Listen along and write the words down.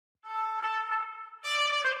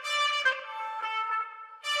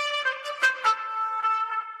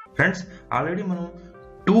Friends already మనం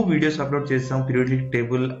 2 videos upload చేసాం. Periodic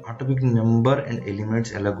table, atomic number and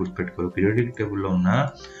elements ఎలా గుర్తుపెట్టుకోవాలి. పీరియాడిక్ టేబుల్లో ఉన్న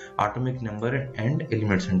అటామిక్ నెంబర్ అండ్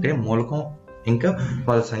ఎలిమెంట్స్ అంటే మూలకం ఇంకా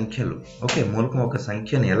వాళ్ళ సంఖ్యలు. ఓకే, మూలకం ఒక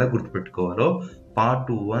సంఖ్యని ఎలా గుర్తుపెట్టుకోవాలో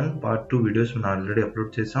పార్ట్ 1 పార్ట్ 2 వీడియోస్ మనం ఆల్రెడీ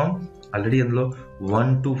అప్లోడ్ చేసాం. ఆల్రెడీ అందులో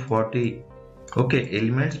 1 to 40 okay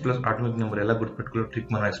elements plus atomic number ఎలా గుర్తుపెట్టుకోవాలో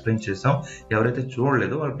ట్రిక్ మనం ఎక్స్ప్లెయిన్ చేసాం. ఎవరైతే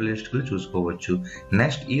చూడలేదో వాళ్ళ ప్లేలిస్ట్కి వెళ్ళి చూసుకోవచ్చు.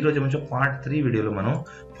 నెక్స్ట్ ఈ రోజు మంచి పార్ట్ 3 వీడియోలో మనం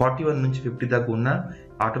 41 నుంచి 50 దాకా ఉన్న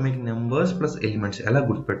అటామిక్ నెంబర్స్ ప్లస్ ఎలిమెంట్స్ ఎలా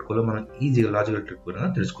గుర్తుపెట్టుకోవాలో మనం ఈజీగా లాజికల్ ట్రిక్ పరంగా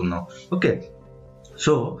తెలుసుకుందాం. ఓకే,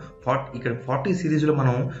 సో ఇక్కడ 40 సిరీస్లో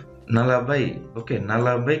మనం 40 ఓకే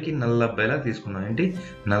 40కి 40 లా తీసుకున్నాం. ఏంటి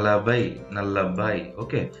 40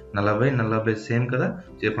 ఓకే 40 సేమ్ కదా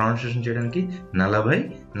ప్రొనౌన్సియేషన్ చేయడానికి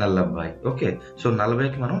 40 ఓకే. సో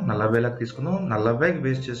 40కి మనం 40 లాగా తీసుకుందాం. 40కి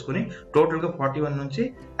బేస్ చేసుకుని టోటల్గా 41 నుంచి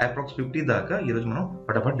అప్రాక్స్ 50 దాకా ఈరోజు మనం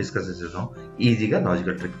ఫటాఫట్ డిస్కస్ చేసేద్దాం ఈజీగా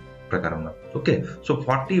లాజికల్ ట్రిక్ ప్రకారంగా. Okay, so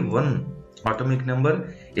 41 atomic number,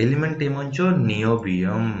 element ఏమంచో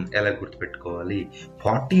niobium ఎలా గుర్తుపెట్టుకోవాలి.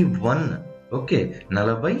 41 ఓకే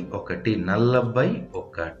 41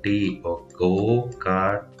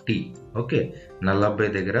 ఓకే 40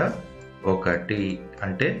 దగ్గర 1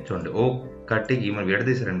 అంటే చూడండి ఒకటికి మనం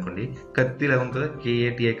విడదీశారు అనుకోండి, కత్తి లాగా ఉంది కదా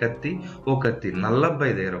KATI కత్తి, ఓ కత్తి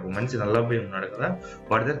 40 దగ్గర ఒక మంచి 40 ఉన్నాడు కదా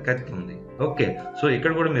వాడి దగ్గర కత్తి ఉంది. ఓకే, సో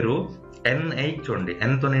ఇక్కడ కూడా మీరు NI చూడండి,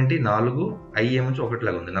 N తో ఏంటి 4, I ఏమొచ్చి 1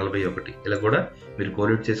 లాగా ఉంది 41 ఇలా కూడా మీరు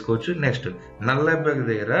కోరిలేట్ చేసుకోవచ్చు. నెక్స్ట్ 40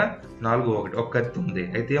 దగ్గర 4 1 ఒక కత్తి ఉంది,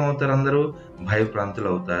 అయితే ఏమవుతారు అందరూ భయప్రాంతులు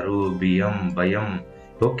అవుతారు. భయం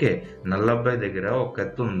ఓకే 40 దగ్గర ఒక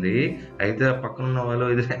కత్తి ఉంది, అయితే పక్కన ఉన్న వాళ్ళు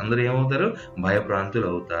అందరూ ఏమవుతారు భయప్రాంతులు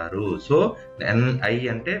అవుతారు. సో NI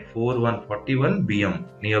అంటే 41 బియం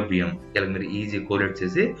నియోబియం ఇలా మీరు ఈజీ కోరిలేట్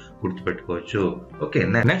చేసి గుర్తుపెట్టుకోవచ్చు. ఓకే,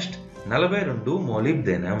 నెక్స్ట్ 42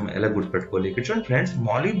 మోలిబ్డెనం ఎలా గుర్తుపెట్టుకోవాలి. ఇక్కడ చూడండి ఫ్రెండ్స్,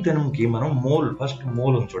 మోలిబ్డెనం కి మనం ఫస్ట్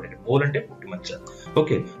మోల్ ఉంది చూడండి. మోల్ అంటే పుట్టుమచ్చ.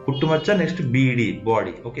 ఓకే, పుట్టుమచ్చ. Next BD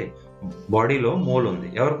body. ఓకే, బాడీలో మోల్ ఉంది.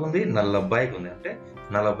 ఎవరికి ఉంది 40కి ఉంది. అంటే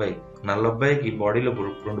 40కి బాడీలో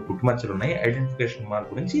 2 పుట్టుమచ్చలు ఉన్నాయి. ఐడెంటిఫికేషన్ మార్క్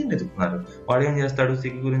గురించి వెతుకుతున్నారు. వాడు ఏం చేస్తాడు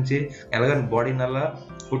సిగ్గు గురించి, ఎలాగని బాడీ నల్ల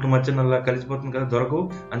పుట్టుమచ్చ నల్ల కలిసిపోతుంది కదా దొరకవు,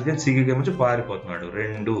 అందుకని సిగ్గు ఏమొచ్చి పారిపోతున్నాడు.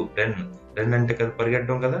 2 రన్ అంటే కదా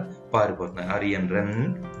పరిగెట్టడం కదా, పారిపోతున్నాయి. REN రన్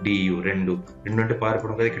DU 2 అంటే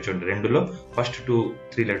పారిపోవడం కదా. ఇక్కడ చూడండి 2లో ఫస్ట్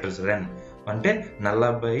 2-3 లెటర్స్ రన్ అంటే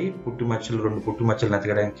 40 పుట్టుమచ్చలు 2 పుట్టుమచ్చలు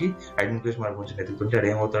నెతకడానికి ఐడెంటిఫికేషన్ మార్క్ గురించి నెతుకుతుంటే అడు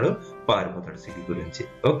ఏమవుతాడు పారిపోతాడు సిగ్గు గురించి.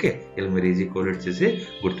 ఓకే, ఇలా మీరు ఈజీ కోరిలేట్ చేసి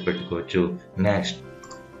గుర్తుపెట్టుకోవచ్చు. నెక్స్ట్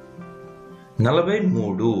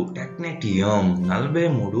 43 టెక్నెటియం.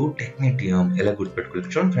 43 టెక్నెటియం ఎలా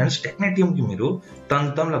గుర్తుపెట్టుకోవచ్చు. చూడండి ఫ్రెండ్స్, టెక్నెటియం కి మీరు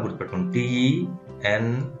తంతం లా గుర్తుపెట్టుకోండి.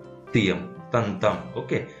 TEN తంతం.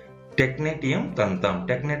 ఓకే, టెక్నెటియం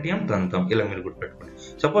తంతం ఇలా మీరు గుర్తుపెట్టుకోండి.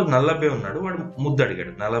 సపోజ్ 40 ఉన్నాడు, వాడు ముద్దు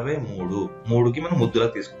అడిగాడు. 43కి మనం ముద్దులా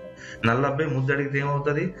తీసుకున్నాం. 40 ముద్దు అడిగితే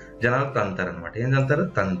ఏమవుతుంది జనాలు తంతారు అనమాట. ఏం తంతారు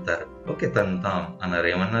తంతారు. ఓకే, తంతాం అన్నారు.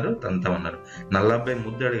 ఏమన్నారు తంతం అన్నారు. 40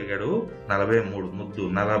 ముద్దు అడిగాడు, 43 ముద్దు.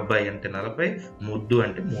 40 అంటే 40, ముద్దు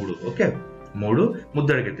అంటే 3. ఓకే, 3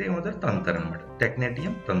 ముద్దు అడిగితే ఏమవుతారు తంతారు అనమాట.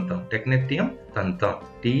 టెక్నెటియం తంతం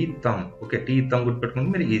టీతం. ఓకే, టీతం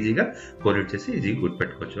గుర్తుపెట్టుకుంటే మీరు ఈజీగా కోరిలేట్ చేసి ఈజీగా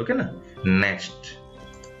గుర్తుపెట్టుకోవచ్చు. ఓకేనా.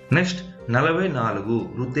 నెక్స్ట్ 44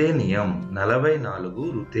 రుతేనియం. 44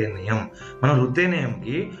 రుతేనియం. మనం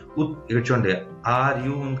రుతేనియంకి ఇక్కడ చూడండి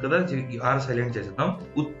RU ఉంది కదా, R సైలెంట్ చేసేద్దాం.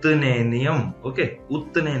 ఉత్తనేనియం. ఓకే,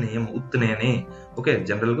 ఉత్తనేని. ఓకే,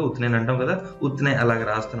 జనరల్ గా ఉత్తనేని అంటాం కదా, ఉత్తనే అలాగే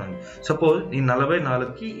రాస్తున్నాను. సపోజ్ ఈ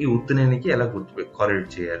 44కి ఈ ఉత్తనేనికి ఎలా కోరిలేట్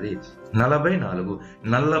చేయాలి.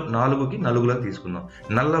 44కి నలుగులా తీసుకుందాం.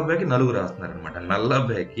 40కి నలుగు రాస్తున్నారు అనమాట.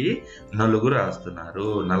 40కి నలుగు రాస్తున్నారు.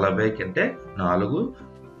 40కి అంటే 4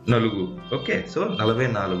 నలుగు. Okay, so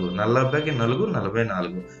 44. 40కి నలుగు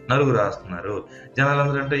 44 నలుగు రాస్తున్నారు.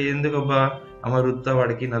 జనాలందరూ అంటే ఎందుకబ్బా అమ్మ రుత్త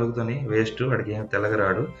వాడికి నలుగుతోని వేస్ట్, వాడికి ఏం తెల్లగా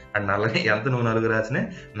రాడు, అండ్ నల్లగా ఎంత నువ్వు నలుగు రాసినా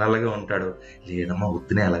నల్లగా ఉంటాడు. లేదమ్మా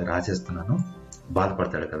ఉత్తినే అలాగ రాసేస్తున్నాను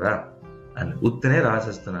బాధపడతాడు కదా అని ఉత్తినే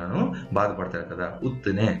రాసేస్తున్నాను బాధపడతాడు కదా.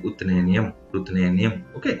 ఉత్తనేనియం.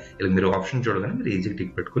 ఓకే, ఇలా మీరు ఆప్షన్ చూడగానే మీరు ఈజీగా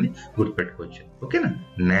టిక్ పెట్టుకుని గుర్తుపెట్టుకోవచ్చు. ఓకేనా.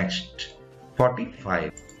 నెక్స్ట్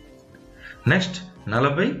 45. Next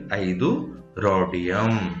 45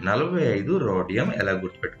 rhodium. 45 రోడియం ఎలా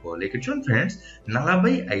గుర్తుపెట్టుకోవాలి. ఇక్కడ చూడండి ఫ్రెండ్స్,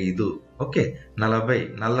 45 ఓకే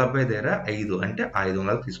 40 దగ్గర 5 అంటే ఆయుధం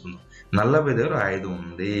లాగా తీసుకుందాం. 40 దగ్గర ఆయుధం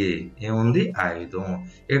ఉంది. ఏముంది ఆయుధం.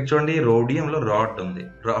 ఇక్కడ చూడండి రోడియంలో రాడ్ ఉంది.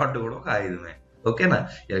 రాడ్ కూడా ఒక ఆయుధమే. ఓకేనా,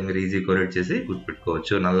 ఇలా మీరు ఈజీ కోరిలేట్ చేసి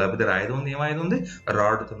గుర్తుపెట్టుకోవచ్చు. 40 దగ్గర ఆయుధం ఉంది. ఏం ఆయుధం ఉంది,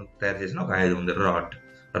 రాడ్ తో తయారు చేసిన ఒక ఆయుధం ఉంది.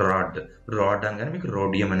 రాడ్ అనగానే మీకు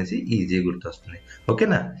రోడియం అనేసి ఈజీ గుర్తొస్తుంది.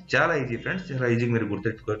 ఓకేనా, చాలా ఈజీ ఫ్రెండ్స్, చాలా ఈజీగా మీరు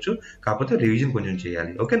గుర్తుపెట్టుకోవచ్చు. కాకపోతే రివిజన్ కొంచెం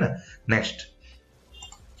చేయాలి. ఓకేనా. Next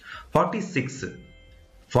 46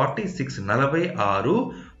 46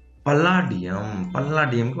 Palladium.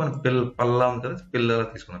 పల్లాడియంకి మనం పల్లా ఉంది కదా, పిల్లలు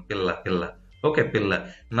తీసుకున్నాం. పిల్ల ఓకే, పిల్ల.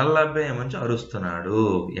 నల్లబ్బాయి ఏమంచో అరుస్తున్నాడు.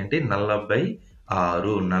 ఏంటి?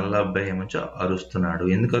 46 నల్లబ్బాయి ఏమంచో అరుస్తున్నాడు.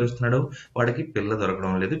 ఎందుకు అరుస్తున్నాడు? వాడికి పిల్ల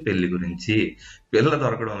దొరకడం లేదు, పెళ్లి గురించి.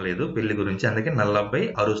 పెళ్లి గురించి, అందుకే నల్లబ్బాయి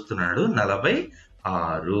అరుస్తున్నాడు. 46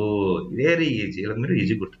 వెరీ ఈజీ. ఇలా మీరు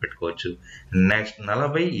ఈజీ గుర్తుపెట్టుకోవచ్చు. Next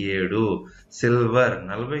 47 silver.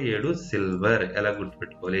 47 సిల్వర్ ఎలా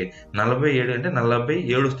గుర్తుపెట్టుకోవాలి? 47 అంటే నల్లబ్బాయి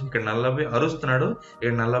ఏడుస్తుంది. ఇక్కడ నల్లబ్బాయి అరుస్తున్నాడు,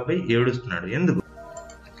 ఇక్కడ నల్లబ్బాయి ఏడుస్తున్నాడు. ఎందుకు?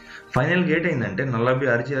 ఫైనల్ గేట్ అయిందంటే నల్లబ్బాయి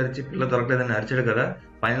అరిచి పిల్ల దొరకలేదని అరిచాడు కదా,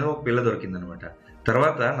 ఫైనల్ ఒక పిల్ల దొరికింది అనమాట.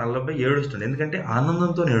 తర్వాత నల్లబ్బాయి ఏడుస్తున్నాడు, ఎందుకంటే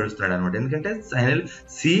ఆనందంతో ఏడుస్తున్నాడు అనమాట. ఎందుకంటే final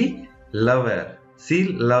C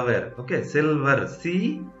lover okay, silver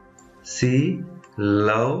C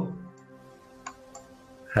love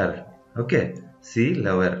her okay, C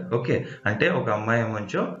lover okay. అంటే ఒక అమ్మాయి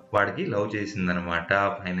ఏమంచో వాడికి లవ్ చేసిందనమాట.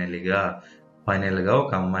 ఫైనల్ గా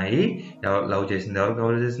ఒక అమ్మాయి లవ్ చేసింది. ఎవరికి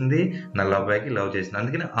లవ్ చేసింది? నల్లబ్బాయికి లవ్ చేసింది.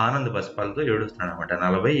 అందుకని ఆనంద బస్పాలతో ఏడుస్తున్నాడు అనమాట.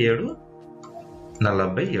 47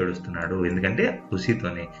 నల్లబ్బాయి ఏడుస్తున్నాడు, ఎందుకంటే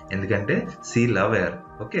ఖుషితోనే. ఎందుకంటే సి లవర్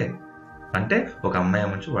ఓకే, అంటే ఒక అమ్మాయి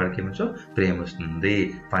ఏమంచో వాడికి ఏమంచో ప్రేమిస్తుంది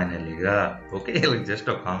ఫైనల్గా ఓకే. ఇలా జస్ట్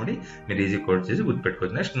ఒక కామెడీ, మీరు ఈజీ కోడ్ చేసి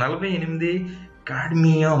గుర్తుపెట్టుకోవచ్చు. నెక్స్ట్ 48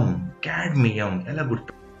 క్యాడ్మియం ఎలా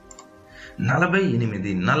గుర్తు?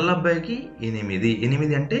 48 నల్లబ్బాయికి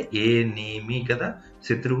 8 అంటే ఎనిమి కదా,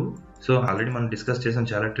 శత్రువు. సో ఆల్రెడీ మనం డిస్కస్ చేసాం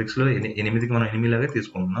చాలా ట్రిక్స్ లో. 8కి మనం ఎనిమి లాగా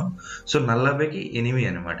తీసుకుంటున్నాం. సో నల్లబ్బాయికి 8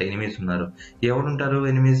 అనమాట. ఎనిమిస్ ఉన్నారు. ఎవరుంటారు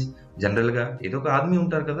ఎనిమిస్? జనరల్ గా ఏదో ఒక ఆద్మీ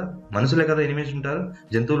ఉంటారు కదా, మనుషులే కదా ఎనిమిస్ ఉంటారు,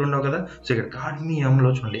 జంతువులు ఉండవు కదా. సో ఇక్కడ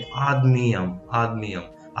కాడ్మియంలో చూడండి, ఆద్మీ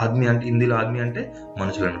అంటే హిందీలో ఆద్మీ అంటే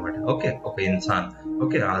మనుషులు అనమాట ఓకే, ఒక ఇన్సాన్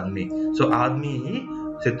ఓకే, ఆద్మీ. సో ఆద్మీ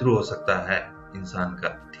శత్రు హో సక్తా హై ఇన్సాన్ కా,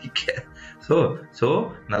 ఠీక్. సో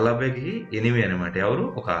నల్లబ్బాయికి 8 అనమాట. ఎవరు?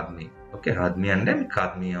 ఒక ఆద్మీ ఓకే. ఆద్మీ అంటే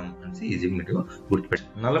కాద్మియం అని ఈజీ మీరు గుర్తుపెట్టు.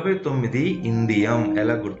 49 ఇండియం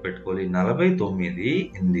ఎలా గుర్తుపెట్టుకోవాలి? 49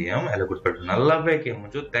 ఇండియం ఎలా గుర్తుపెట్టు? నల్లబ్బాయికి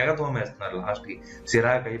ఏమో తెగ తోమేస్తున్నారు లాస్ట్ కి,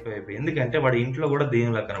 సిరాక్ అయిపోయి. ఎందుకంటే వాడి ఇంట్లో కూడా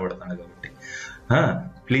దెయ్యంలా కనబడుతున్నాడు కాబట్టి.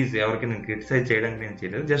 ప్లీజ్, ఎవరికి నేను క్రిటిసైజ్ చేయడానికి నేను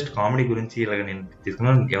చేయలేదు, జస్ట్ కామెడీ గురించి ఇలాగ నేను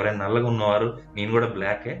తీసుకున్నాను. ఎవరైనా నల్లగా ఉన్నవారు, నేను కూడా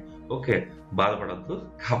బ్లాకే ఓకే, బాధపడద్దు,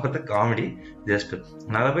 కాకపోతే కామెడీ జస్ట్.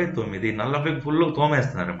 49 నల్లబ్బాయికి ఫుల్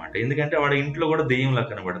తోమేస్తున్నారు అనమాట. ఎందుకంటే వాడు ఇంట్లో కూడా దెయ్యంలా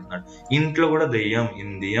కనబడుతున్నాడు. ఇంట్లో కూడా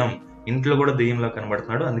దెయ్యంలా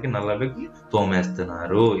కనబడుతున్నాడు, అందుకే నల్లబ్బాయికి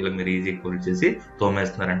తోమేస్తున్నారు. ఇలా మీరు ఈజీ కోల్ చేసి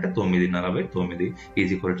తోమేస్తున్నారు అంటే 9 49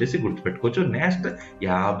 ఈజీ కోల్ చేసి గుర్తుపెట్టుకోవచ్చు. నెక్స్ట్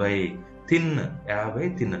 50 తిన్.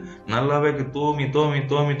 నల్లబ్బాయికి తోమి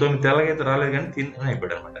తెల్లగైతే రాలేదు కానీ తిన్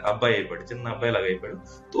అయిపోయాడు అనమాట. అబ్బాయి అయిపోయాడు, చిన్న అబ్బాయి లాగా అయిపోయాడు.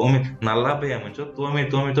 నల్లబ్బాయి ఏమంచో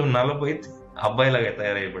తోమి నల్లబ్బాయి అబ్బాయి లాగా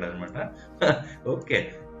తయారైపోయాడు అనమాట ఓకే.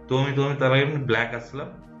 తోమి తెల్లగైపోయి, బ్లాక్ అసలు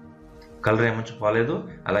కలర్ ఏమంచో పోలేదు,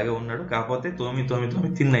 అలాగే ఉన్నాడు. కాకపోతే తోమి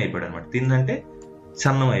తిన్ అయిపోయాడు అనమాట. తిన్ అంటే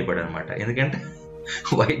సన్నం అయిపోయాడు అనమాట, ఎందుకంటే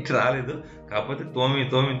వైట్ రాలేదు. కాకపోతే తోమి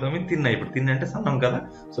తిన్ అయిపోయాడు. తిన్ అంటే సన్నం కదా,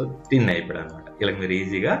 సో తిన్ అయిపోయాడు అనమాట. ఇలా మీరు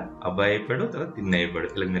ఈజీగా అబ్బాయి అయిపోయాడు, తర్వాత తిన్ అయిపోయాడు.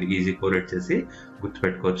 ఇలా మీరు ఈజీ కోరేట్ చేసి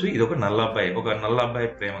గుర్తుపెట్టుకోవచ్చు. ఇది ఒక నల్ల అబ్బాయి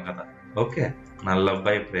ప్రేమ కథ ఓకే,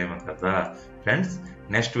 నల్లబ్బాయి ప్రేమ కథ ఫ్రెండ్స్.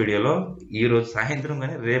 నెక్స్ట్ వీడియోలో ఈ రోజు సాయంత్రం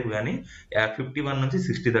కానీ రేపు కానీ 51 నుంచి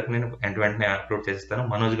 60 దాకా నేను వెంటనే అప్లోడ్ చేస్తాను.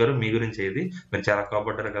 మనోజ్ గారు, మీ గురించి ఏది, మీరు చాలా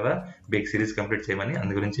కోపడ్డారు కదా బిగ్ సిరీస్ కంప్లీట్ చేయమని,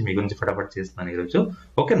 అందు గురించి మీ గురించి ఫటాఫట్ చేస్తున్నాను ఈరోజు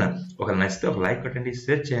ఓకేనా. ఒకవేళ నచ్చితే ఒక లైక్ కొట్టండి,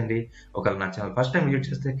 షేర్ చేయండి. ఒకవేళ నా ఛానల్ ఫస్ట్ టైం విజిట్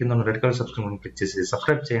చేస్తే కింద ఉన్న రెడ్ కలర్ సబ్స్క్రైబ్ క్లిక్ చేసి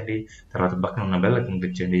సబ్స్క్రైబ్ చేయండి. తర్వాత పక్కన ఉన్న బెల్ ఐకాన్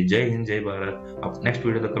క్లిక్ చేయండి. జై హింద్, జై భారత్. నెక్స్ట్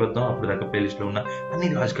వీడియోలో కలుద్దాం. అప్పుడు దాకా ప్లేలిస్ట్ లో ఉన్న అన్ని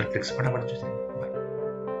లాజికల్ ట్రిక్స్ ఫటాఫట్ చూసేయండి.